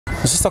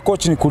Sasa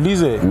coach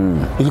nikuulize,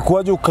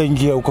 ilikuwaje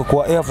ukaingia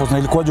ukakuwa Air Force na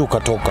ilikuwaje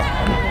ukatoka?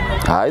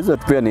 Hizo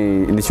pia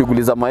ni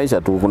shughuli za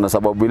maisha tu, kuna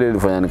sababu ile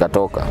ilifanya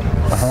nikatoka.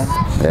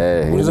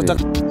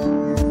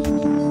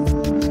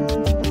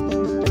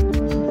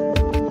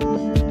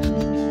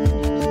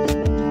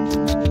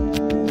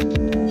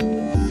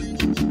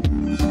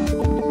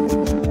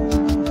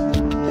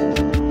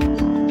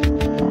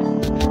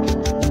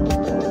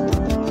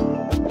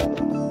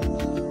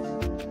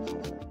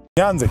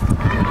 Nianze.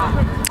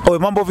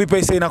 Mambo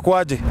vipi sasa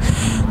inakuaje?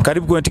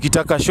 Karibu kwenye Tiki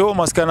Taka Show,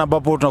 maskana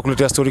ambapo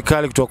tunakuletea story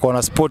kali kutoka kwa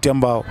wanaspoti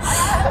ambao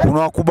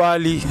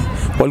unawakubali,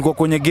 walikuwa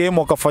kwenye game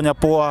wakafanya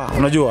poa,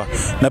 unajua,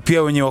 na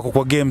pia wenyewe wako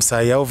kwa game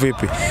sasa au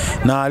vipi.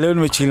 Na leo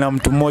nimechill na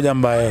mtu mmoja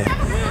ambaye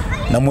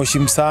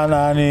namheshimu sana,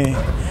 yani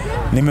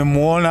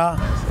nimemuona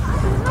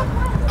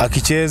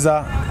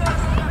akicheza.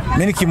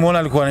 Mimi nikimuona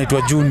alikuwa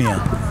anaitwa Junior.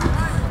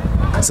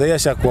 Sasa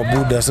ashakuwa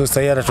buda, so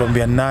sasa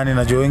atatuambia nani,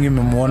 najua wengi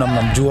mmemuona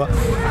mnamjua,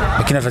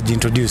 lakini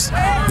atajiintroduce.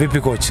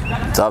 Vipi coach?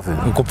 Safi.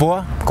 Uko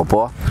poa? Uko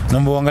poa.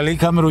 Naomba uangalie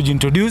kamera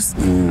ujiintroduce.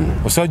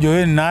 Usajue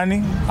wewe ni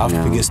nani, afu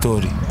tupige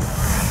story.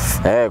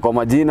 Kwa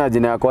majina,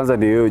 jina ya kwanza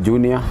ndio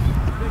Junior.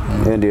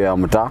 Hiyo ndio ya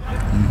mtaa.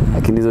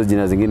 Lakini hizo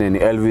jina zingine ni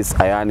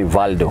Elvis Ayani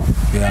Valdo.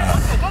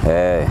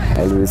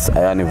 Elvis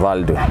Ayani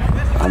Valdo.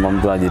 Ama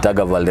mtu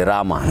anajitaga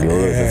Valderrama, ndio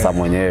wewe sasa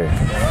mwenyewe.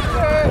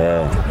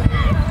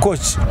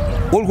 Coach,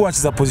 ulikuwa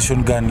unacheza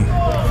position gani?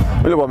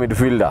 Ulikuwa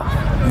midfielder.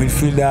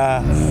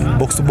 Midfielder,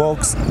 box to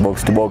box?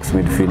 Box to box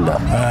midfielder.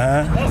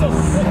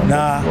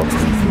 Na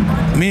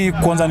mimi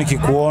kwanza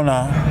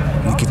nikikuona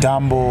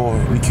kitambo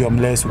nikiwa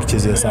Mles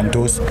ukichezea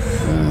Santos,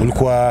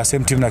 ulikuwa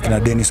same team na kina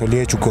Dennis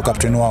Oliechu kwa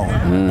captain wao,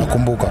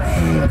 nakumbuka.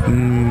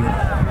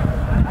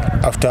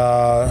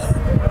 After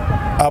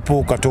hapo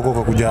ukatoka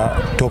ukakuja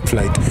top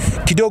flight.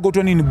 Kidogo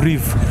tu ni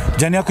brief,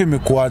 jani yako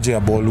imekuaje ya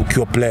ball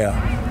ukiwa player?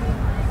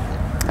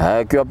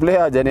 Kiwa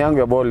player, jani yangu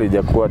ya ball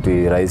haijakuwa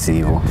ti rahisi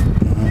hivyo.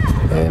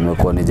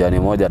 Imekuwa ni jani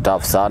moja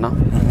tough sana.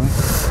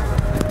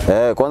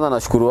 Kwanza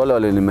nashukuru wale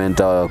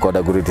walinimenta kwa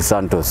Dagoretti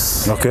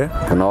Santos. Okay.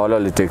 Kuna wale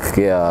walitake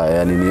care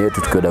ya nini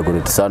yetu tukiwa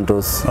Dagoretti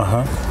Santos.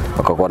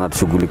 Wakakuwa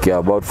wanatushughulikia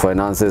about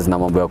finances na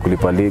mambo ya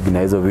kulipa league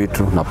na hizo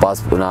vitu na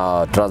passport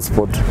na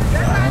transport.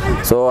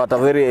 So at a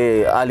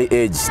very early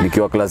age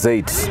nikiwa class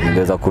 8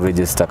 niliweza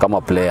kuregister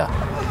kama player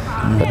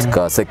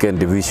katika second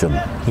division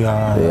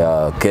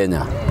ya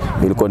Kenya.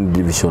 Ilikuwa ni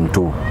division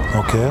 2.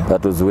 Okay.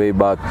 That was way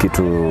back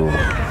to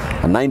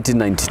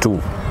 1992.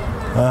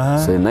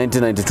 So in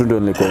 1992 ndio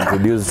nilikuwa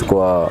introduced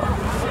kwa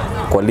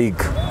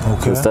league.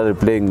 Okay. So started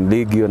playing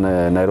league hiyo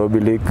na Nairobi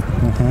League.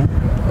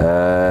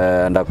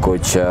 And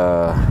coach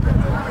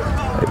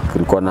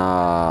kulikuwa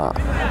na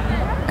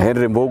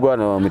Henry Mbugwa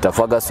na Mita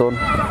Ferguson.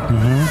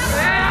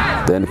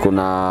 Then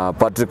kuna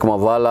Patrick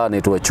Mavala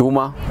anaitwa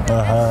Chuma.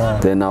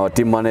 Then our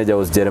team manager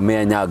was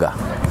Jeremiah Nyaga.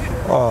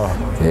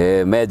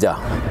 Major.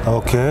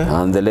 Okay.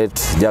 And the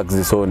late Jack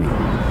Zisoni.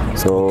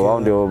 So hao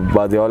ndio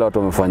baadhi ya wale watu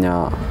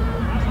wamefanya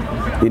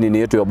ini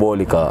yetu ya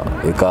ball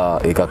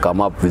ika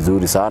come up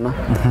vizuri sana.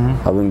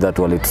 Having that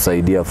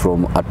walitusaidia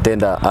from a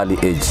tender early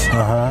age.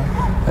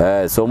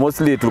 So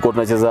mostly tulikuwa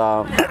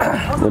tunacheza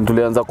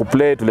tulianza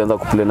kuplay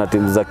na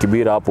timu za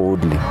Kibira hapo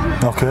Woodley.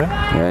 Okay.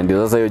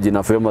 Ndio sasa hiyo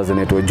jina famous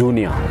inaitwa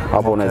Junior.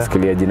 Hapo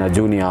unasikia jina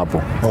Junior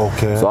hapo.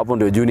 Okay. So hapo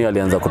ndio Junior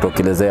alianza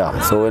kutokelezea.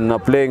 So when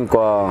playing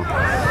kwa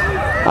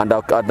under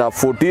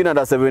 14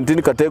 under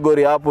 17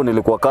 category hapo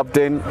nilikuwa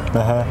captain.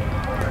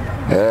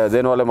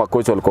 Then wale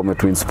makocha walikuwa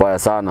wametuinspire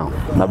sana.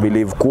 Na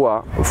believe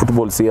kuwa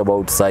football si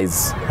about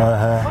size.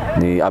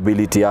 Ni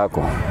ability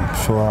yako.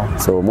 Sure.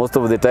 So most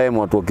of the time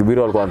watu wa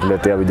Kibira walikuwa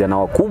wanatuletea vijana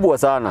wakubwa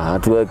sana.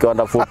 Tukiwa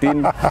under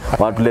 14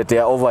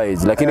 wanatuletea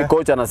overage. Lakini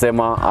coach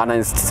anasema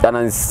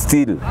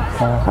anainstill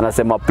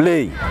anasema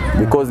play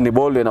because ni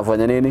ball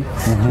inafanya nini?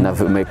 Na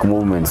make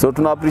movement. So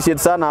tuna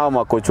appreciate sana hao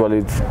makocha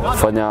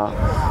walifanya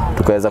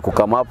tukaweza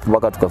kukam up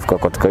mpaka tukafika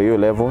katika hiyo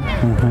level.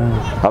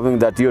 Having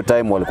that hiyo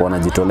time walikuwa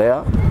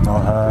wanajitolea.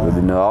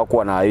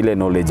 Hawakuwa na ile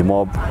knowledge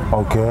mob.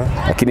 Okay.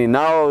 Lakini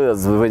now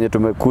venye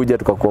tumekuja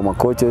tukakuwa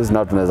macoaches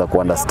now tunaweza ku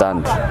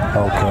understand.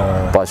 Okay.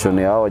 Passion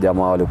yao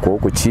jamaa walikuwa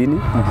huko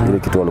chini, ile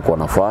kitu walikuwa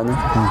wanafanya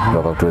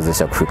ndio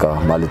wakatuwezesha kufika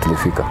mahali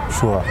tulifika.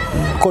 Sure.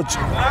 Coach,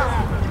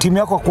 timu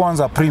yako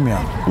kwanza Premier.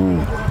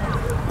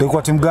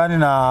 Ilikuwa timu gani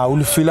na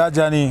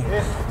ulifilaje yani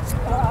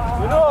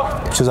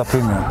kucheza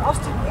Premier?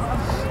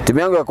 Timu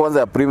yangu ya kwanza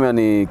ya Premier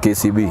ni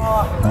KCB.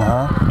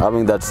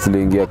 Having that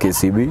tuliingia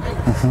KCB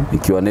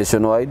ikiwa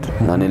nationwide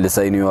na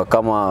nilisainiwa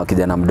kama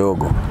kijana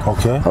mdogo.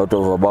 Okay. Out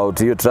of about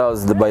hiyo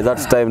trials, by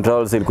that time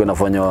trials ilikuwa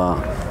inafanywa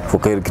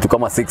kitu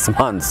kama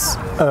 6 months.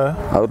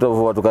 Out of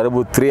watu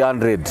karibu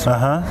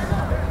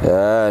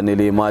 300.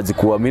 Nilimaji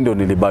kuwa mimi ndo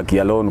nilibaki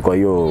alone kwa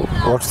hiyo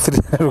watu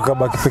 300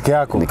 ukabaki peke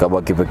yako.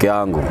 Nikabaki peke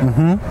yangu.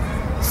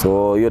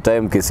 So hiyo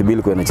time KCB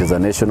ilikuwa inacheza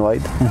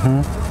nationwide.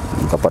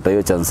 Nikapata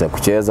hiyo chance ya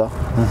kucheza.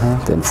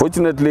 Then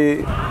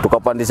fortunately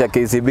tukapandisha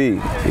KCB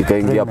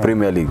ikaingia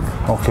Premier League.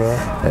 Okay.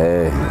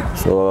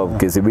 So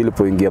KCB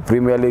ilipoingia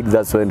Premier League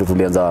that's when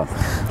tulianza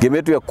game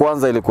yetu ya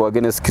kwanza ilikuwa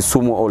against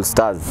Kisumu All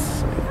Stars.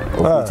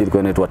 which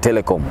ilikuwa inaitwa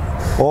Telecom.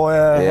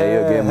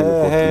 Hiyo game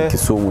ilikuwa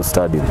Kisumu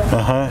Stadium.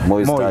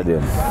 Moi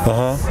Stadium.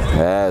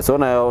 So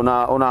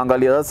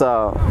unaangalia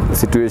sasa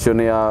situation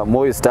ya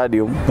Moi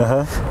Stadium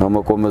na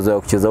mkomeza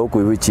kucheza huko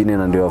hivi chini,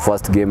 na ndio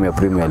first game ya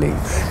Premier League.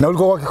 Na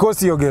ulikuwa kwa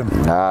kikosi hiyo game?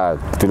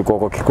 Tulikuwa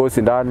kwa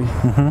kikosi ndani.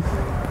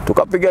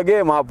 Tukapiga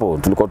game hapo,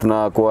 tulikuwa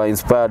tunakuwa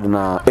inspired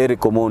na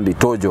Eric Omondi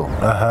Tojo,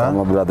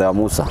 kama brother ya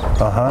Musa.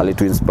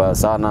 Alitu inspire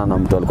sana, na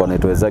mtu alikuwa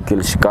anaitwa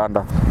Ezekiel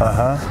Shikanda.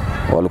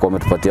 Walikuwa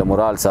wametupatia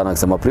moral sana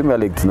akisema Premier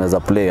League tunaweza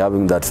play,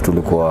 having that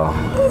tulikuwa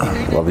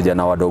wa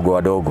vijana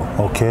wadogo.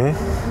 Okay.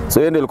 So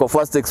hiyo ndio ilikuwa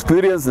first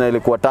experience, na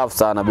ilikuwa tough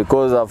sana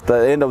because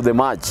after the end of the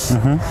match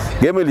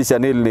game ilisha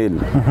 0-0.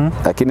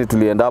 Lakini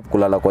tulienda up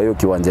kulala kwa hiyo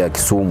kiwanja ya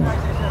Kisumu.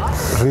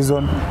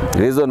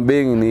 Reason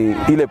being ni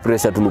ile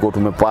pressure tulikuwa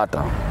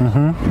tumepata.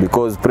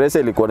 Because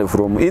pressure ilikuwa ni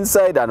from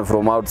inside and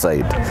from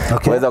outside.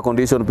 Weather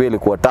condition pia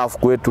ilikuwa tough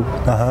kwetu.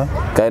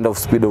 Kind of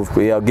speed of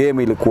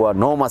game ilikuwa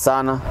noma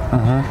sana.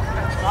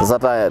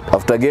 Sasa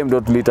after game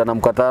ndio tulitana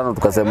mkatano,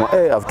 tukasema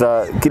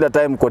after kila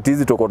time kwa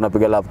tizi tulikuwa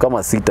tunapiga lap kama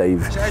 6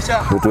 hivi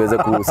tuweze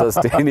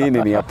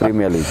kusustain ni ya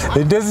Premier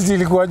League. Intensity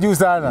ilikuwa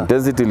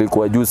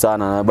juu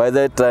sana. Na by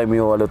that time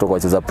hiyo wale tulikuwa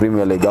wacheza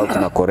Premier League out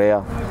na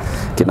Korea,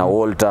 kina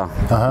Walter,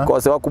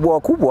 kwa sababu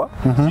wakubwa.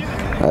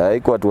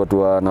 Iko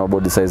watu na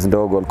body size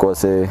ndogo, walikuwa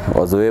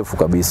wazoefu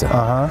kabisa.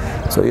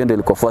 So hiyo ndio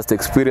ilikuwa first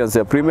experience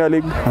ya Premier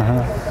League.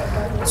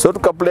 So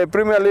tuka play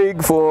Premier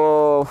League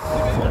for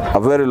a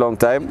very long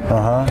time.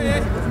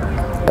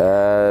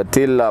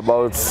 Till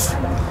about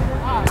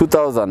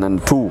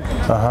 2002.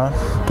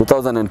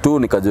 2002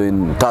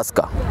 nikajoin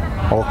Tusker.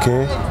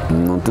 Okay.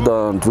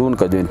 2002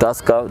 nikajoin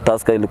Tusker.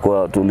 Tusker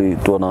ilikuwa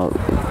tulituona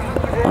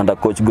under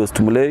coach Ghost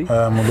Mulei.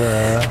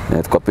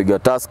 Tukapiga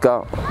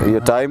Tusker hiyo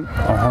time.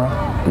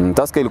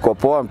 Tusker ilikuwa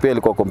poa, pia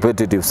ilikuwa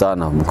competitive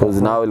sana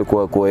because now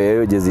ilikuwa kwa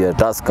hiyo jezi ya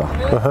Tusker.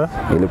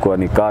 Ilikuwa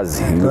ni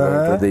kazi,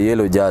 ilikuwa the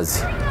yellow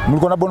jersey.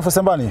 Mlikuwa na Boniface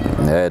Sambani?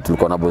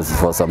 Tulikuwa na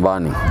Boniface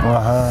Sambani.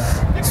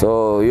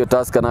 So hiyo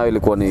Tusker nayo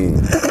ilikuwa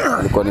ni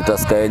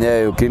Tusker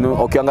yenyewe.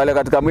 Ukiangalia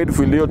katika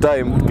midfield hiyo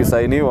time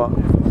tukisainiwa,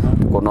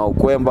 tuko na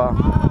Ukwemba,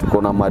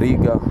 tuko na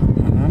Mariga,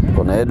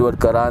 tuko na Edward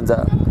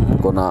Karanja,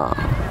 tuko na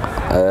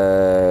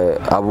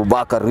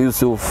Abubakar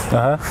Yusuf.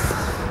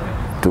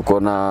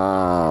 Tulikuwa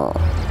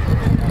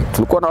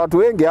na watu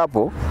wengi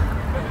hapo.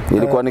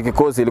 Ilikuwa ni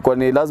kikosi, ilikuwa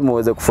ni lazima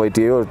uweze kufight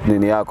hiyo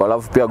nini yako.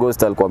 Alafu pia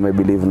Ghost alikuwa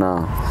amebelieve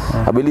na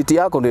ability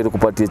yako ndio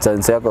ikupatie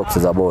chance yako ya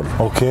kucheza ball.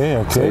 Okay.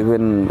 So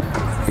even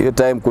hiyo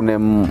time kuna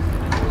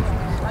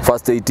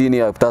first 18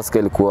 ya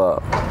Tusker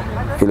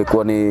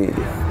ilikuwa ni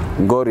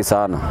ngori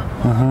sana.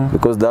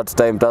 Because that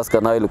time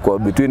Tusker nayo ilikuwa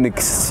between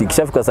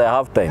ikishafika saa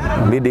half time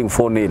leading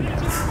 4-0.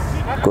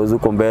 Because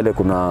huko mbele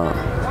kuna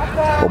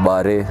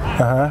Obare.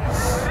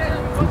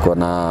 Tulikuwa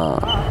na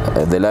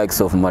the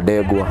likes of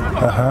Madegwa.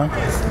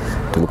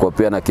 Tulikuwa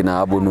pia na kina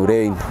Abu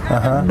Nurein.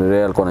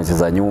 Nurein alikuwa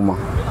anacheza nyuma.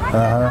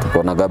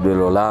 Tulikuwa na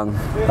Gabriel Olang.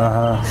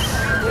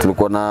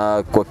 Tulikuwa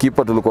na kwa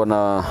kipa tulikuwa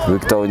na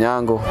Victor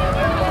Onyango.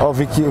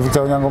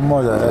 Victor Onyango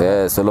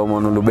mmoja.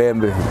 Solomon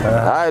Lubembe.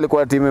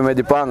 Ilikuwa timu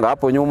imejipanga.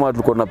 Hapo nyuma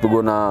tulikuwa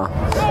tunapigwa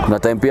na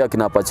time pia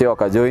kina Pache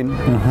wakajoin.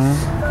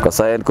 Kwa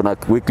side kuna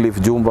Wycliffe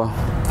Jumba.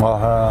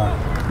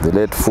 The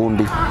late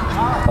Fundi.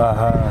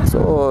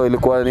 So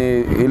ilikuwa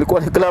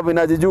ni club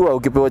inajijua,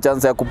 ukipewa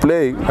chance ya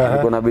kuplay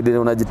ilikuwa inabidi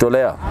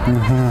unajitolea.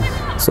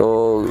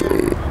 So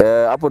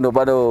hapo ndio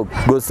bado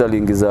Ghost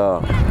aliingiza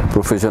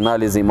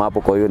professionalism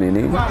hapo kwa hiyo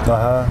nini.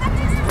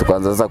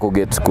 Tukaanza sasa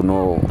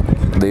kuno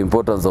the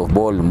importance of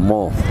ball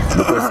more,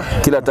 because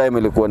kila time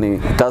ilikuwa ni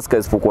Tusker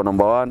isipokuwa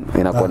number 1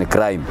 inakuwa ni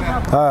crime.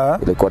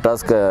 Ilikuwa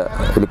Tusker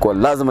ilikuwa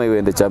lazima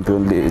iende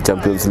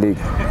Champions League.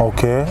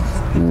 Okay.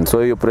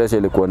 So hiyo pressure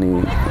ilikuwa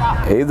ni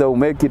either you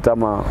make it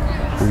ama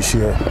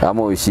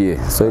uishie.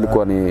 So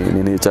ilikuwa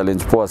ni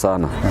challenge poa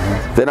sana.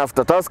 Then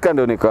after Tusker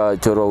ndio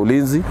nikachorwa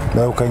Ulinzi.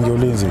 Na ukaingia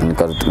Ulinzi?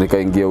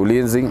 Nikaingia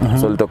Ulinzi.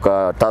 So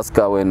nilitoka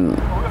Tusker when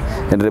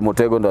Henry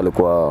Motego ndo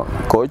alikuwa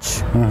coach.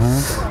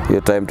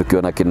 Hiyo time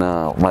tukiwa na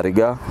kina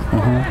Mariga,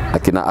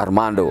 akina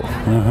Armando,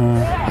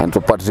 and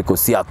Patrick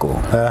Osiako.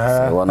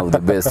 So one of the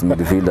best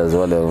midfielders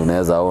wale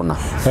unaweza ona.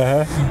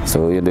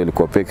 So hiyo ndio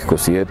ilikuwa peke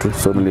kosi yetu.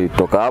 So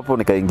nilitoka hapo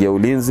nikaingia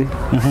Ulinzi.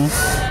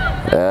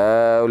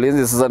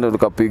 Ulinzi sasa ndio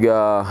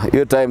tukapiga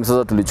hiyo time.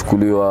 Sasa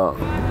tulichukuliwa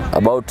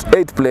about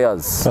 8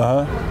 players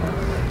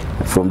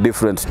from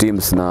different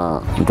teams,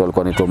 na mtu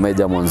alikuwa anaitwa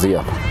Meja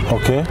Monzia.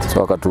 Okay.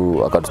 So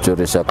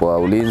akatuchoresha kwa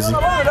Ulinzi.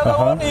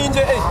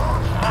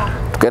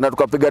 Tukaenda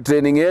tukapiga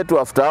training yetu,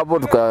 after hapo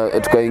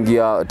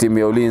tukaingia timu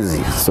ya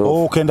Ulinzi.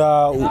 So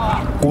ukaenda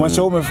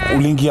kumaanisha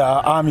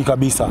uliingia army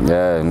kabisa?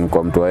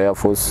 Kwa mtu wa Air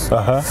Force.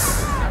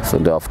 So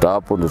ndio after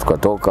hapo ndio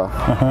tukatoka.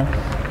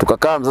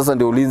 Tukakaa sasa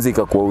ndio Ulinzi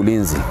ikakuwa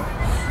Ulinzi.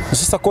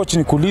 Sasa coach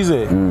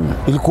nikuulize,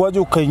 ilikuwaje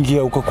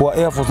ukaingia ukakuwa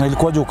Air Force na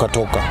ilikuwaje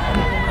ukatoka?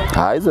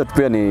 Hizo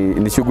pia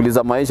ni shughuli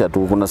za maisha tu,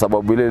 kuna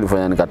sababu ile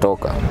ilifanya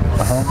nikatoka.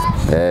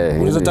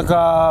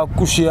 Unataka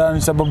kushia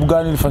ni sababu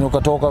gani ilifanya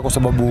ukatoka? Kwa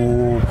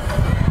sababu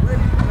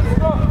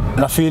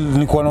na feel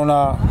nilikuwa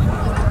naona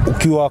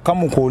ukiwa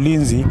kama uko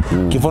Ulinzi,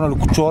 Kifano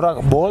alikuchora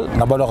ball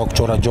na bado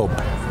akakuchora job.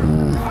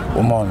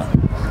 Umeona?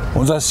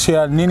 Unaweza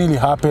share nini li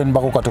happen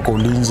mpaka ukatoka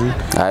Ulinzi?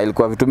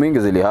 Ilikuwa vitu mingi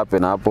zili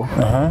happen hapo.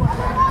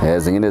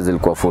 Zingine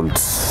zilikuwa fault,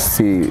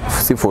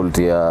 si fault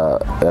ya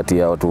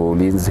watu wa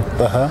Ulinzi.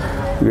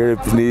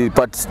 Ni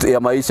part ya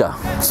maisha.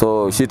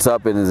 So shit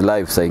happens in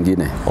life saa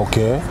ingine.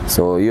 Okay.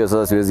 So hiyo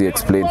sasa siwezi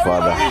explain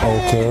further.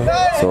 Okay.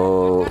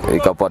 So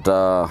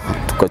ikapata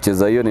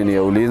tukacheza hiyo nini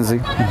ya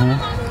Ulinzi.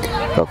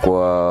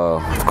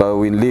 Tuka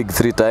win league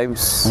 3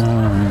 times.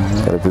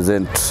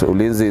 Represent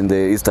Ulinzi in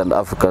the Eastern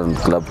African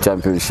Club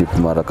Championship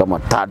mara kama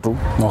 3.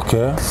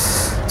 Okay.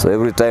 So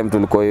every time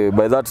tulikuwa,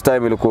 by that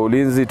time ilikuwa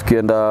Ulinzi,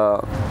 tukienda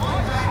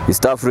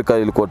East Africa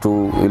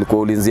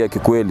ilikuwa Ulinzi ya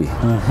kikweli.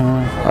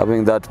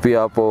 Having that pia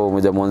hapo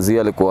Meja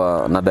Mwanzia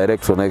alikuwa na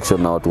direct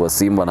connection na watu wa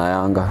Simba na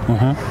Yanga.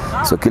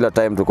 So kila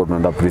time tulikuwa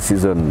tunaenda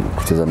pre-season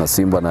kucheza na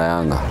Simba na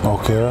Yanga.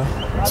 Okay.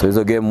 So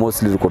hizo game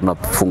mostly tulikuwa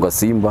tunafunga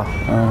Simba,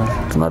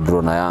 tuna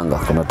draw na Yanga.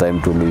 Kuna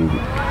time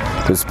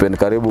spend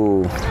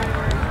karibu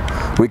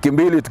wiki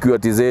mbili tukiwa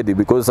TZ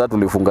because sasa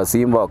tulifunga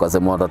Simba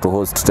wakasema watatu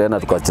host tena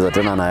tukacheza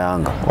tena na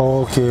Yanga.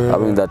 Okay.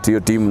 Having that hiyo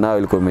team nayo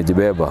ilikuwa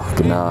imejibeba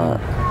kina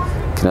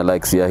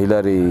like ya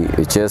Hilary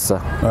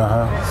Echesa.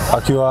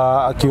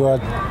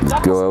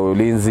 Akiwa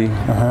Ulinzi.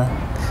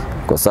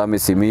 Kwa Sami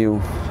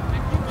Simiu.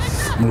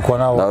 Mlikuwa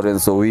nao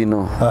Lawrence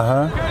Owino.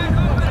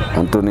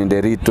 Anthony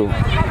Nderito.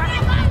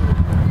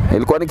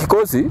 Ilikuwa ni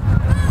kikosi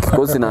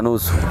na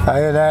nusu.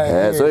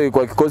 So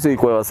ilikuwa kikosi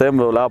ilikuwa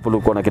assembly hapo,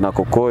 tulikuwa na kina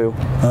Kokoyo.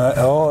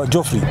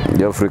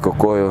 Geoffrey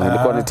Kokoyo.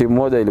 Ilikuwa ni timu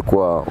moja,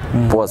 ilikuwa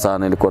poa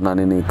sana, ilikuwa na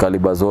nini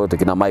kaliba zote,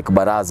 kina Mike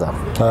Baraza.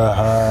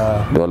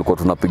 Ndio walikuwa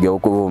tunapiga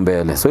huko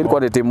mbele. So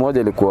ilikuwa ni timu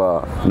moja,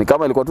 ilikuwa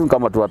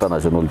kama tu hata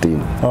national team.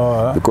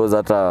 Because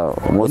hata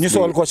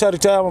mostly walikuwa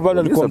retire ama bado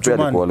walikuwa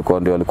mchumani.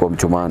 Walikuwa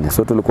mchumani.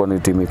 So tulikuwa ni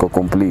timu iko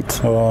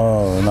complete.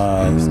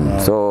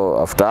 Nice. So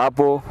after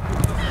hapo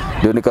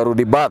ndio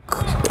nikarudi back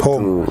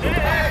home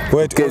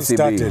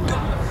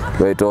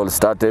where it all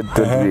started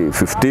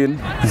 2015.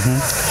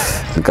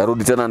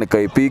 Nikarudi tena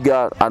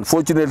nikaipiga.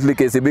 Unfortunately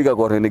KCB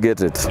kwa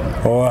renegated.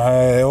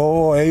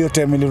 Hiyo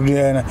time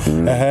ilirudiana.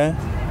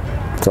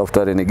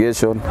 After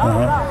relegation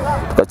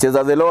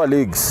tukacheza the lower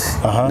leagues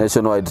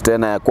nationwide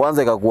tena. Ya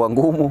kwanza ikakuwa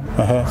ngumu.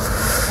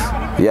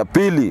 Ya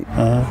pili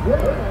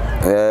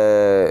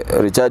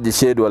Richard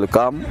Shedu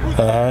alikam.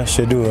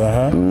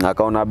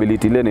 Akaona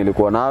ability ile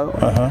nilikuwa nayo.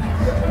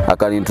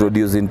 Akani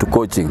introduce into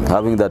coaching,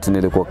 having that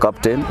nilikuwa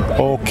captain.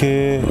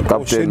 Okay.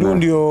 Shedu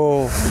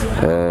ndio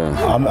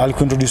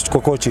alikuintroduce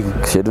kwa coaching.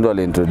 Shedu ndio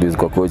alintroduce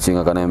kwa coaching,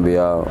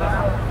 akaniambia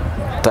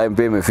time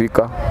pay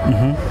imefika.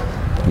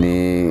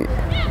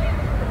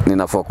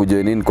 Ninafaa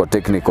kujoin in kwa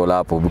technical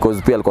hapo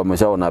because pia alikuwa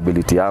ameshaona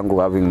ability yangu,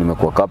 having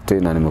nimekuwa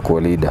captain na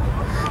nimekuwa leader.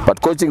 But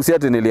coaching si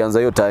ati nilianza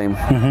hiyo time.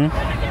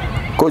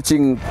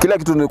 Coaching kila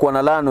kitu nilikuwa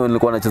na lano,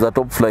 nilikuwa nacheza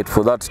top flight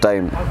for that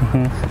time.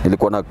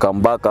 Nilikuwa na come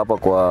back hapa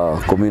kwa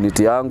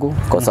community yangu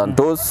kwa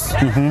Santos.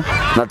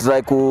 Na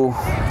try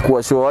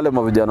kuwa show wale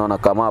mavijana wana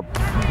come up.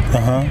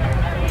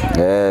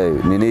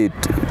 Nini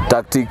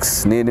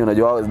tactics nini,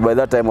 unajua by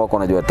that time wako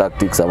wanajua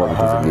tactics ama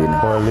vitu vingine.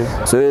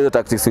 So hiyo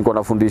tactics nilikuwa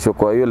nafundishwa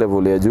kwa hiyo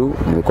level ya juu,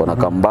 nilikuwa na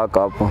come back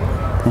hapo.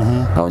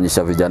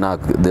 Naonyesha vijana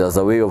there's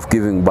a way of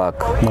giving back.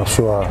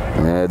 Sure.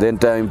 Then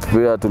time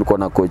pia tulikuwa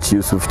na coach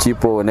Yusuf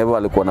Chipo, whenever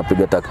alikuwa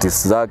anapiga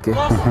tactics zake,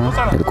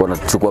 nilikuwa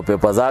nachukua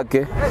paper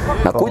zake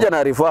na kuja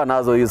na refer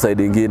nazo hiyo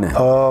side nyingine.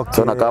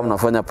 So na kama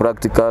nafanya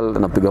practical,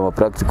 napiga ma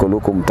practical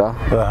huko mtaa.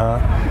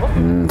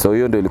 So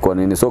hiyo ndio ilikuwa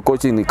nini. So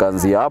coaching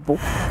nikaanzia hapo.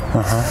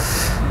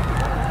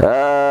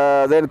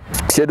 Then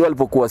Shedu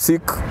alipokuwa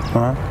sick,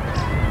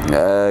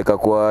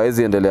 ikakuwa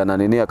hizi endelea na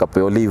nini,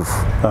 akapewa leave.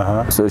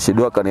 So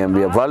Shedu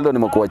akaniambia, Valdo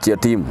nimekuachia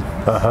team.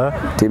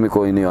 Team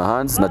iko in your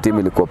hands na team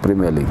ilikuwa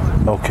Premier League.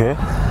 Okay.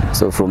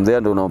 So from there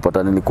ndio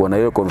unapata nilikuwa na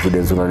hiyo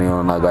confidence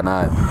unanionaga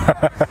nayo.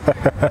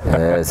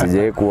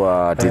 Sije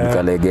kuwa team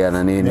kalegea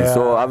na nini.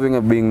 So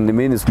having been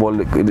mini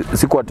small,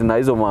 sikuwa tena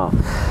hizo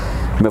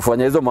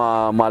nimefanya hizo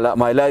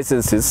my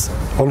licenses.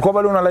 Ulikuwa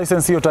bado una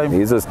license hiyo time?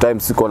 Hizo time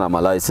siko na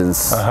my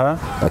license.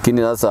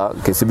 Lakini sasa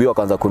KCB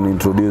wakaanza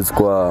kuniintroduce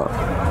kwa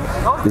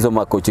hizo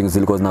ma coaching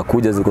zilikuwa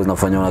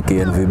zinafanywa na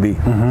KNVB.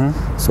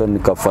 So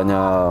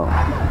nikafanya,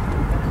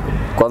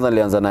 kwanza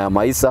nilianza na ya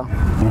Maisa.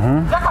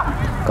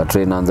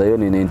 Katrain anza hiyo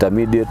ni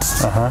intermediate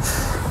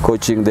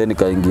coaching, then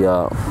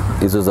nikaingia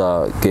hizo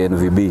za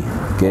KNVB.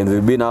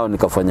 KNVB nao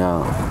nikafanya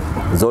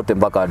zote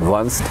mpaka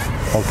advanced.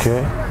 Okay.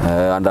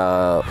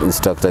 Under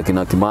instructor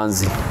kina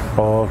Kimanzi.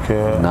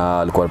 Okay. Na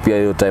alikuwa pia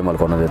hiyo time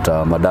alikuwa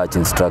analeta Dutch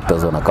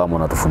instructors kama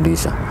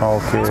wanatufundisha.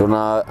 Okay. So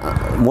na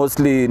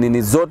mostly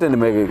nini zote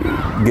nime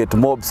get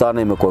mob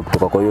sana imekuwa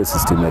kutoka kwa hiyo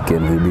system ya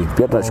KNVB.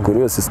 Pia tunashukuru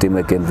hiyo system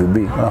ya KNVB.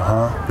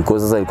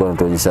 Because sasa ilikuwa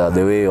inatuonyesha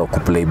the way of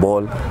play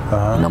ball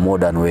na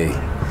modern way.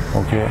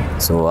 Okay.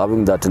 So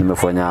having that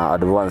nimefanya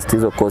advanced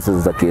hizo courses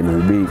za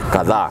KNVB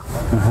kadhaa.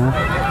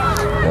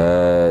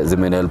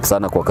 Zimenhelp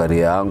sana kwa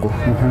career yangu.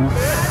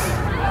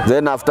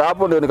 Then after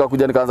hapo ndio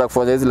nikakuja nikaanza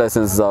kufanya hizi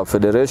license za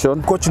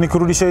federation. Coach,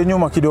 nikirudisha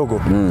nyuma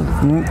kidogo.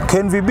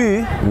 KNVB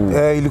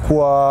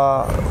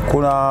ilikuwa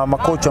kuna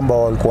makocha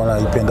ambao walikuwa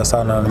wanaipenda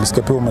sana,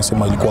 nilisikia pia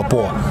umesema ilikuwa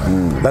poa.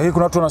 Lakini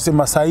kuna watu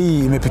wanasema saa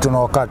hii imepitwa na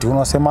wakati.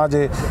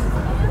 Unasemaje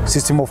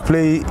system of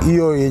play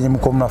hiyo yenye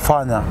mko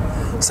mnafanya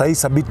saa hii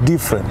is a bit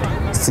different?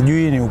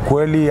 Sijui ni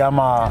ukweli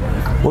ama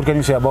what can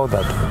you say about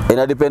that?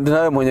 Ina depend na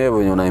wewe mwenyewe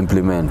wenye una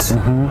implement.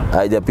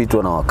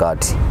 Haijapitwa na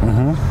wakati.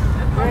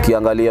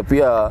 Ukiangalia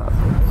pia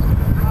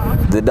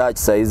the Dutch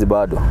size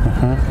bado.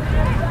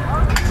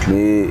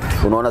 Ni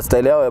unaona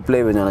style yao ya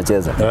play wenye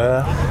wanacheza.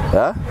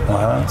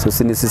 So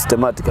si ni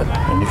systematical.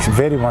 And it's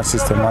very much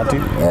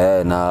systematic.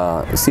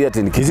 Na si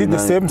ati ni kitu. Is it the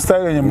same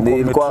style yenye mko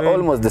mmetrain?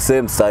 Almost the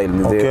same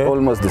style. Okay.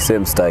 Almost the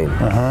same style.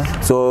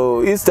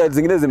 So hii styles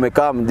zingine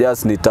zimekam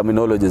just ni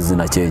terminologies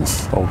zina change.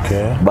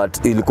 Okay.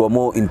 But ilikuwa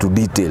more into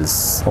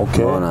details.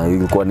 Okay. Unaona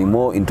ilikuwa ni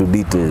more into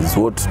details.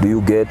 What do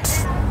you get?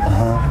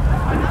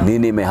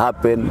 Nini may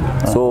happen?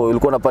 So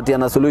ilikuwa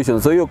napatiana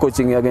solution. So hiyo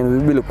coaching ya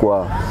KNVB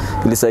ilikuwa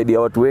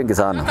ilisaidia watu wengi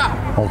sana.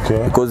 Okay.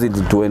 Because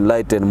it to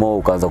enlighten more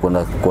ukaanza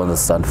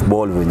kuanza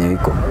football venye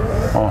iko.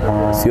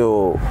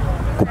 Sio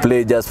ku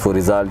play just for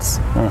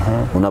results.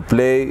 Una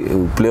play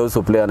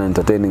also play an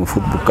entertaining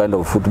football kind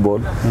of football.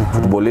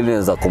 Football ile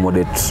inaweza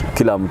accommodate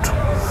kila mtu.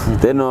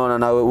 Then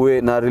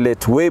na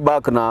relate way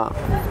back na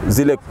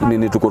zile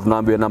nini tuko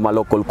tunaambia na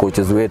local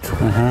coaches wetu.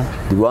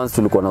 Once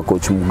tulikuwa na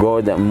coach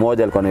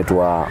mmoja alikuwa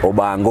anaitwa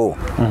Obango.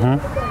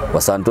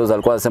 Wa Santos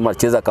alikuwa anasema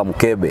cheza kama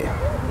mkebe.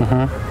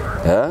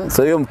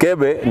 So hiyo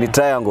mkebe ni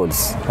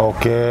triangles.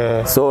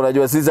 Okay. So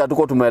unajua sisi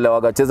hatuko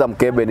tumeelewa cheza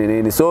mkebe ni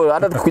nini. So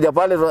hata tukikuja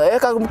pale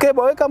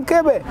weka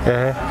mkebe.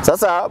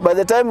 Sasa by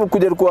the time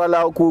kuja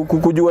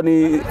kujua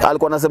ni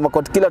alikuwa anasema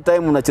kwa kila time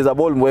unacheza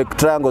ball mweke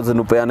triangles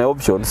unapeana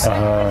options.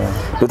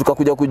 Ndio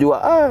tukakuja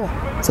kujua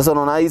sasa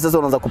unaona hii sasa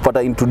unaanza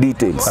kupata into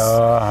details.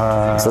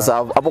 Sasa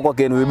hapo kwa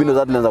KNVB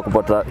ndio tunaanza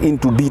kupata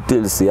into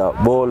details ya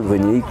ball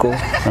venye iko,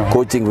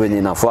 coaching venye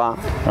inafaa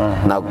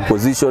na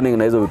positioning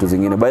na hizo vitu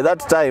zingine. By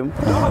that time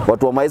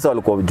watu wa maisha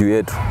walikuwa juu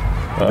yetu.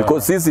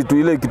 Because sisi tu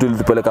ile kitu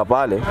ilitupeleka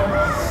pale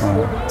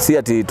si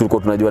ati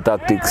tulikuwa tunajua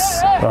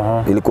tactics.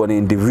 Ilikuwa ni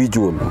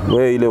individual.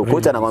 Wewe ile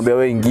kocha anakuambia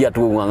wewe ingia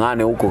tu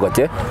ngangane huko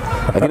kache.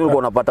 Lakini ulikuwa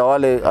unapata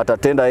wale hata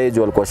tender age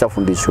walikuwa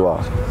shafundishwa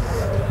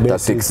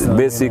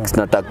basics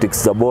na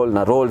tactics za ball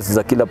na roles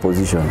za kila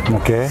position.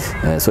 Okay.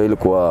 So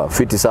ilikuwa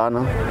fiti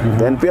sana.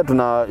 Then pia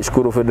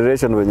tunashukuru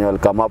federation wenye wali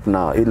come up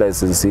na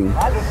licensing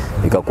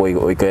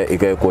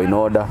ikakuwa in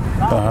order.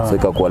 So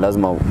ikakuwa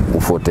lazima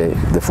ufuate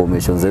the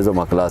formations hizo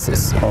ma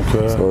classes.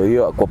 Okay. So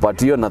hiyo kwa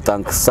part hiyo na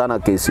thank sana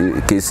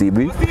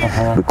KCB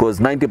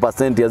because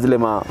 90% ya zile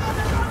ma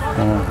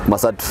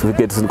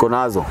certificates niko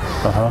nazo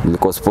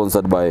nilikuwa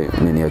sponsored by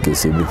nini ya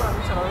KCB.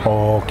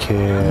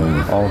 Okay.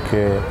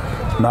 Okay.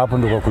 Na hapo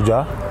ndio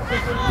ukakuja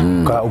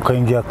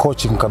ukaingia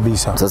coaching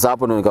kabisa. Sasa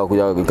hapo ndio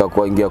nikakuja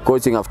ingia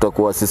coaching after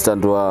kuwa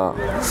assistant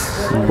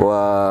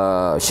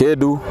wa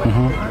Shedu.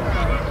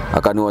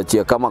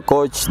 Akaniwachia kama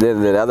coach,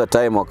 then the other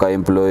time waka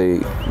employ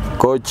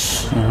coach.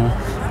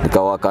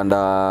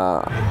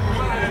 Nikawakanda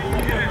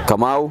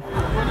Kamau.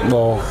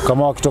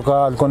 Kamau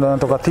akitoka alikuwa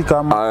anatoka Thika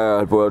ama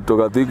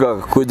alipotoka Thika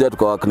kuja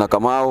tukawakana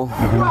Kamau.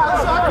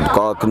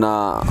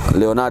 Tukawakana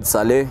Leonard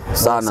Saleh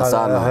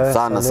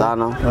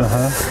sana.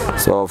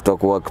 So after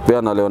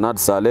kuwakipea na Leonard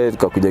Saleh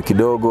tukakuja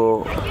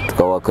kidogo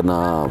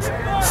tukawakana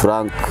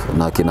Frank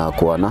na kina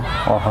Kuana.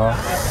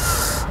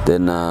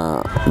 Then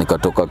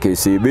nikatoka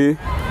KCB.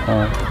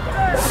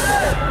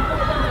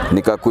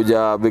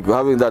 Nikakuja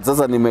having that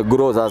sasa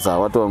nimegrow sasa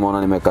watu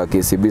wameona nimekaa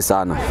KCB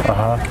sana.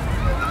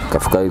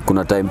 Kafika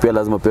kuna time pia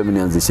lazima pia mimi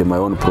nianzishe my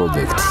own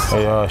project.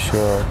 Yeah,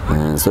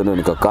 sure. So ndio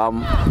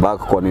nikakam back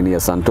kwa nini ya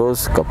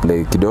Santos ka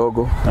play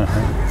kidogo.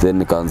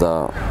 Then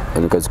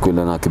nikachukua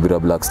na Kibira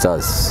Black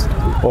Stars.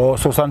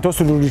 So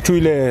Santos ulirudi tu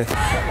ile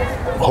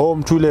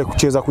home tu ile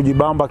kucheza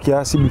kujibamba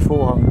kiasi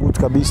before hangout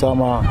kabisa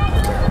ama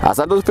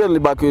Santos pia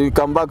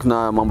come back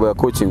na mambo ya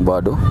coaching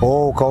bado.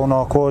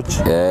 Ukaona coach.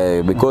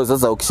 Because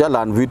sasa ukisha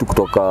learn vitu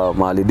kutoka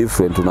mahali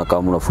different unakaa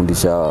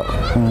unafundisha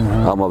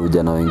ama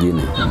vijana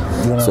wengine.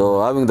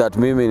 So having that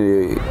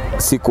mimi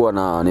sikuwa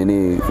na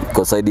nini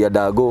kwa side ya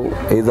Dago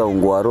either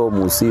Ungwaro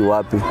Musi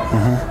wapi.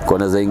 Kwa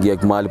naweza ingia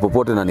mahali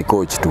popote na ni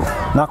coach tu.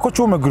 Na coach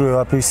umegrow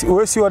wapi?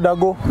 Wewe si wa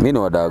Dago? Mimi ni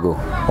wa Dago.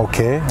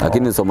 Okay.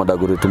 Lakini nisoma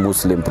Dago to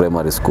Muslim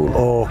Primary School.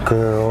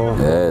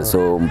 Okay.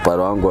 So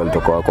mparo wangu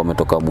alitoka wako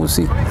ametoka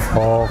Musi.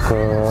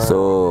 Okay.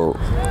 So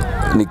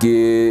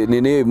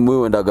mimi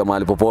huendaga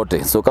mahali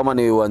popote. So kama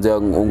ni uwanja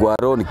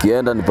Ungwaro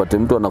nikienda nipate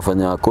mtu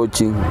anafanya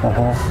coaching.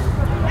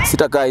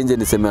 Sitakaa nje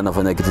niseme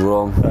anafanya kitu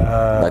wrong.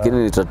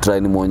 Lakini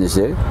nitatry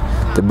nimuonyeshe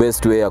the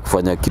best way ya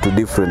kufanya kitu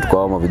different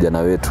kwa wama vijana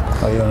wetu.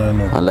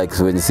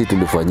 Unlike when sisi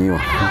tulifanyiwa.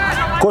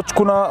 Coach,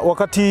 kuna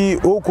wakati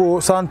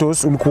huko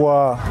Santos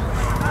ulikuwa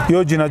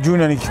hiyo jina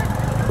junior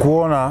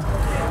nikikuona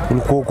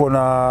ulikuwa uko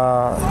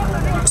na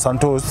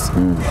Santos.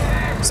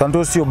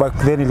 Santos hiyo back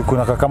then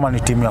ilikuwa kama ni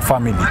timu ya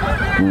family.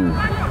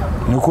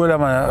 Ni kweli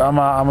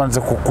ama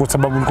kwa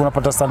sababu ulikuwa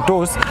unapata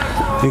Santos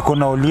iko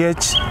na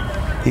Oliech,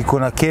 iko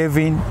na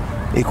Kevin,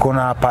 iko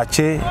na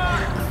Pache.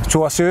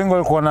 So wasi wengi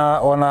walikuwa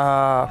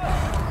wana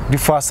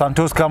refer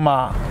Santos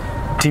kama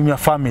team ya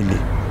family.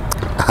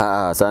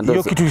 Santos.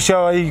 Hiyo kitu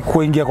ilishawahi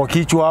kuingia kwa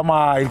kichwa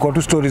ama ilikuwa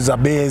tu stories za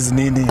base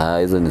nini?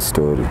 Hizo ni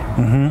story.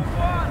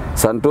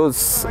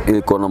 Santos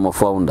ilikuwa na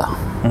mafounder.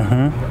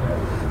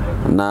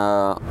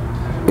 Na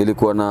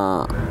ilikuwa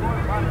na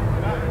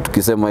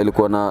tukisema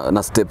ilikuwa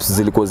na steps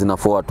zilikuwa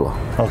zinafuatwa.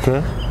 Okay.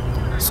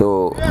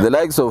 So the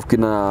likes of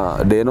kina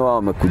Deno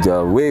wamekuja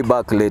way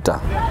back later.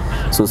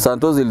 So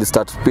Santos will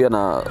start pia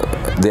na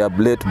their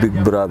late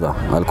big brother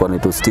alikuwa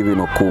anaitwa Steven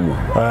Okumu.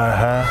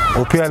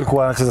 Pia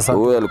alikuwa anacheza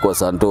Santos. Huyo alikuwa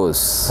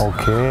Santos.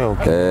 Okay.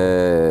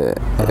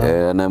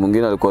 Na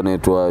mwingine alikuwa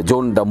anaitwa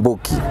John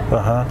Dambuki.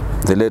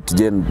 The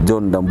late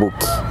John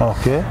Dambuki.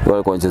 Okay. Wale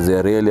alikuwa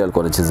anachezea Real,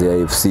 alikuwa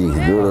anachezea AFC.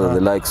 Those are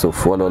the likes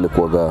of wale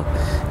walikuwa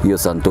hiyo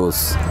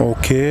Santos.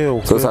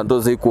 Okay. So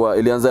Santos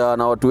ilianza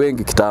na watu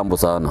wengi kitambo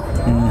sana.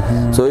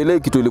 So ile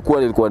kitu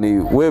ilikuwa ni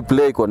we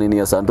play kwa nini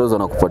ya Santos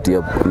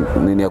wanakupatia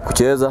nini ya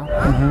kucheza.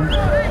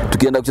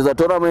 Tukienda kucheza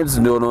tournaments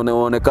ndio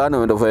unaonekana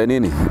uende fanya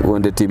nini,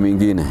 uende timu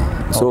nyingine.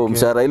 So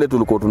mshahara ile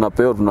tulikuwa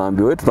tunapewa,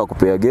 tunaambiwa wewe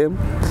tunakupea game,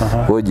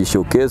 wewe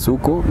jishowcase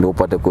huko ndio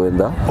upate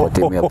kwenda kwa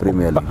timu ya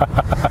Premier League.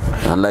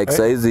 And like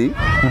saizi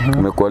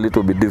imekuwa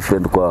little bit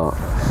different kwa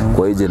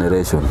hii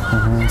generation.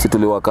 Sisi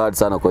tuliwork hard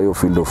sana kwa hiyo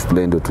field of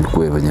play ndio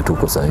tulikuwa venye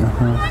tuko sasa.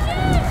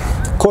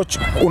 Coach,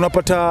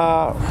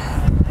 unapata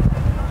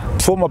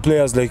former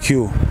players like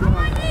you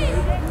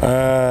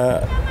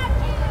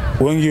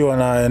wengi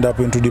wana end up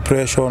into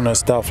depression and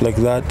stuff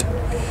like that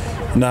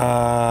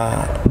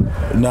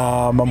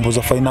na mambo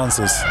za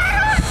finances.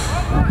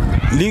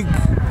 League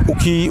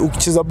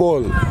ukicheza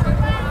ball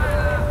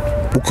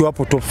ukiwa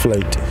hapo top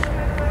flight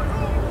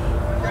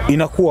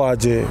inakuwa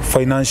aje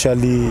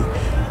financially?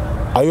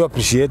 Are you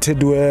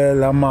appreciated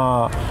well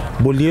ama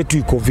ball yetu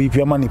iko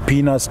vipi ama ni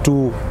peanuts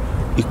tu?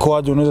 Iko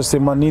aje, unaweza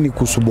sema nini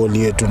kuhusu ball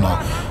yetu na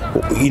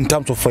in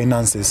terms of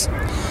finances?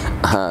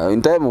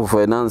 In terms of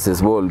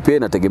finances ball pia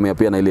inategemea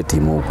pia na ile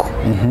timu huko.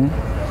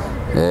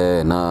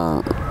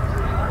 Na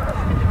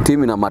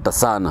timu ina mata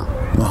sana.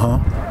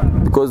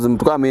 Because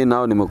mtu kama mimi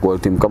nao nimekuwa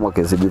timu kama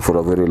KCB for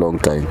a very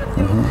long time.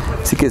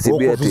 Si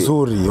KCB ati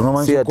vizuri,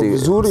 unamaanisha uko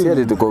vizuri? Si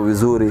ati tuko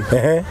vizuri.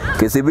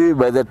 KCB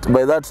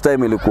by that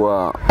time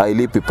ilikuwa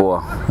hailipi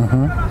poa.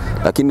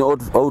 Lakini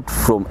out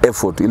from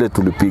effort ile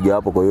tulipiga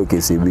hapo kwa hiyo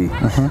KCB,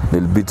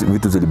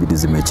 vitu zilibidi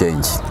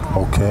zimechange.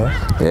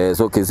 Okay.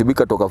 So KCB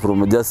katoka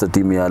from just a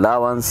team ya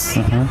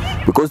allowance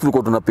because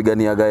tulikuwa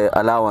tunapigania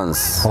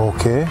allowance.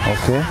 Okay.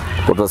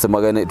 Kwa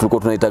tunasema gani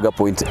tulikuwa tunaitaga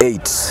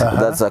 0.8.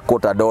 That's a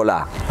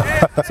 $0.25.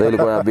 So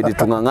ilikuwa inabidi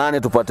tungangane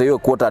tupate hiyo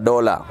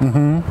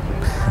 $0.25.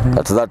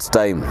 At that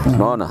time,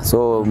 unaona?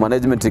 So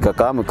management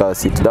ika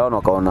sit down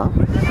wakaona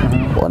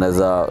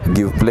wanaweza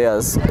give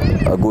players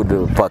a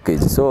good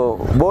package. So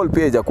ball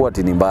pia ijakuwa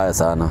tini mbaya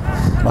sana.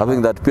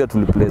 Having that pia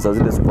tuliplay za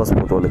zile super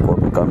sport walikuwa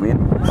come in.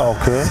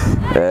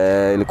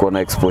 Okay. Ilikuwa na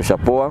exposure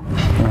poa.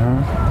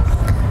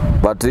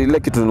 But ile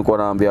kitu nilikuwa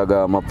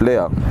naambiaga ma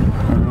player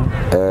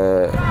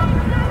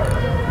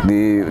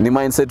ni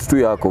mindset tu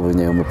yako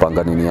venye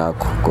umepanga nini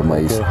yako kwa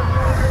maisha.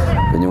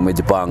 Venye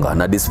umejipanga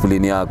na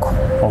discipline yako.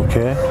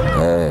 Okay.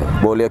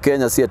 Ball ya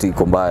Kenya si ati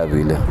iko mbaya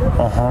vile.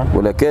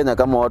 Ball ya Kenya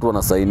kama watu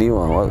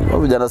wanasainiwa,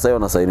 vijana sasa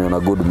wanasainiwa na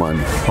good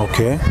money.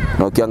 Okay.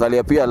 Na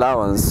ukiangalia pia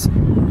allowance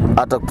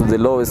hata to the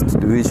lowest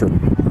division.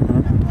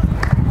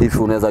 If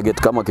unaweza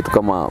get kama kitu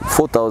kama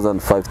 4,000,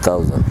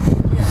 5,000.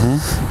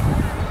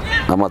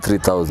 Ama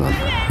 3,000.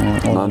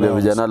 Na ndio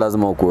vijana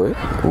lazima ukue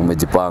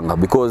umejipanga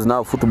because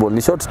now football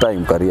ni short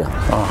time career.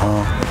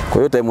 Kwa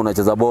hiyo time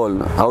unacheza ball,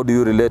 how do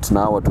you relate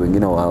na watu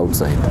wengine wa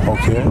outside?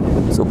 Okay.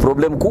 So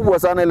problem kubwa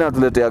sana ile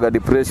inatuletea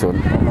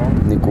depression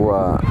ni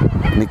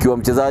nikiwa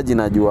mchezaji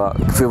najua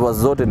favors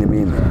zote ni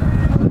mimi.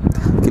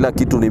 Kila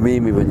kitu ni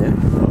mimi venye.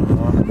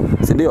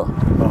 Si ndio?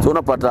 So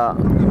unapata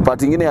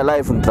part nyingine ya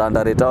life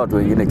nitaandareta watu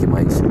wengine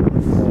kimaisha.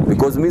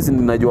 Because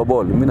mimi ninajua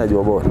ball,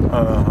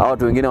 Hao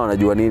watu wengine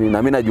wanajua nini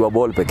na mimi najua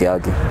ball peke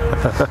yake.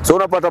 So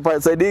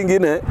unapata side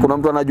nyingine kuna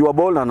mtu anajua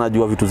ball na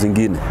anajua vitu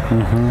zingine.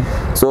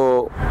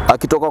 So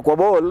akitoka kwa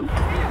ball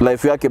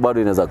life yake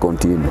bado inaweza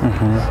continue.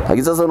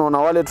 Lakini sasa unaona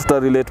wale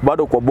tutarelate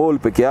bado kwa ball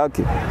peke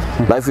yake,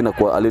 life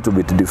inakuwa a little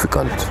bit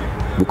difficult.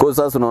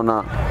 Because sasa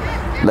unaona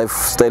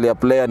lifestyle ya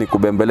player ni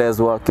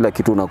kubembelezwa, kila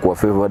kitu unakuwa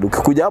favored.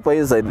 Ukikuja hapa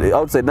inside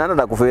outside nani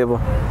atakufavor?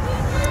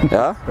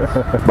 Yeah?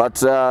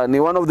 But ni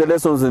one of the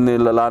lessons in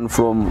learn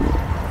from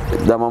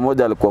jamaa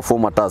moja alikuwa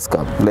former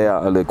Tusker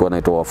player alikuwa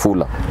anaitwa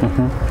Wafula.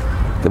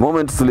 The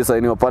moment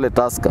tulisainiwa pale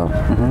Tusker,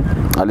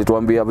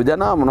 alituambia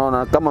vijana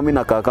mnaona kama mimi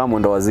nakaa kama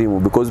ndo wazimu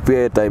because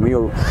pia time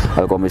hiyo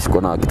alikuwa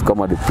ameshikwa na kitu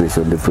kama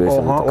depression.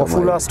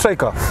 Wafula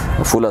striker.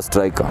 Wafula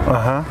striker.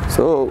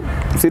 So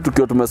sisi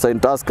tukiwa tumesign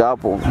Tusker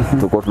hapo,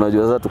 tulikuwa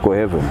tunajua sasa tuko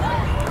heaven.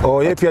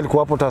 Yeye pia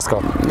alikuwa hapo Tusker.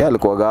 Yeye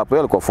alikuwa hapo, yeye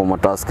alikuwa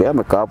former Tusker, yeye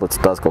amekaa hapo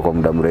Tusker kwa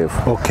muda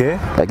mrefu. Okay.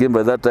 Lakini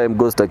by that time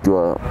Ghost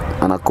akiwa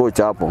ana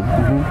coach hapo.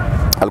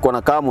 alikuwa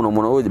na kama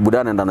unamwona huyo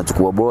buda anaenda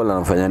anachukua bola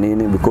anafanya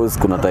nini, because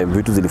kuna time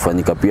vitu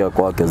zilifanyika pia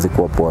kwake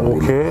zikuwa poa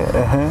vile.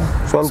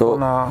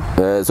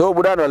 So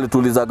buda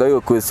alituulizaga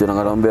hiyo question,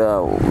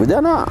 ananiambia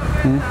vijana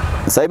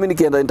sasa mimi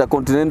nikienda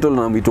Intercontinental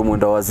na mito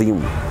mwenda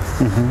wazimu.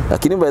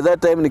 Lakini by that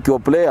time nikiwa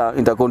player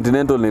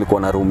Intercontinental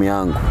nilikuwa na room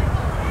yangu.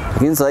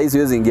 Lakini sasa hizi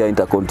siwezi ingia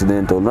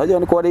Intercontinental. Unajua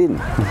ni kwa nini?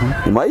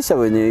 Ni maisha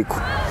wenye iko.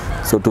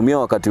 So tumia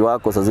wakati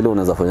wako, sasa zile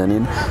unaweza fanya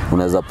nini?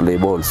 Unaweza play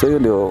ball. So hiyo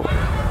ndio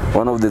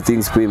one of the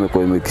things pia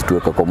imekuwa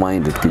imekituweka kwa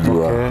mind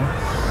tukijua.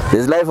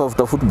 There's life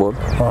after football.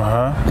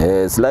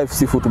 Yes, life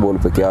si football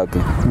peke yake.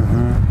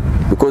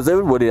 Because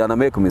everybody ana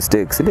make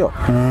mistakes, ndio?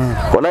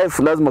 Kwa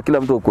life lazima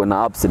kila mtu akuwe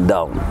na ups and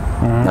down.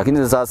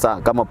 Lakini sasa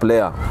kama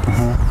player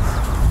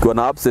kwa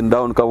na ups and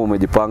down, kama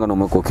umejipanga na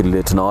umekuwa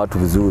relate na watu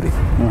vizuri,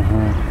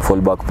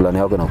 fallback plan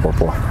yako inakuwa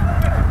poa.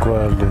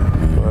 Kweli.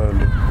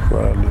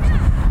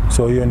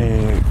 So hiyo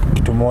ni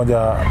kitu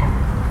moja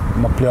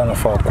maplayer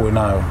anafaa kuwa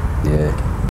nayo. Yeah.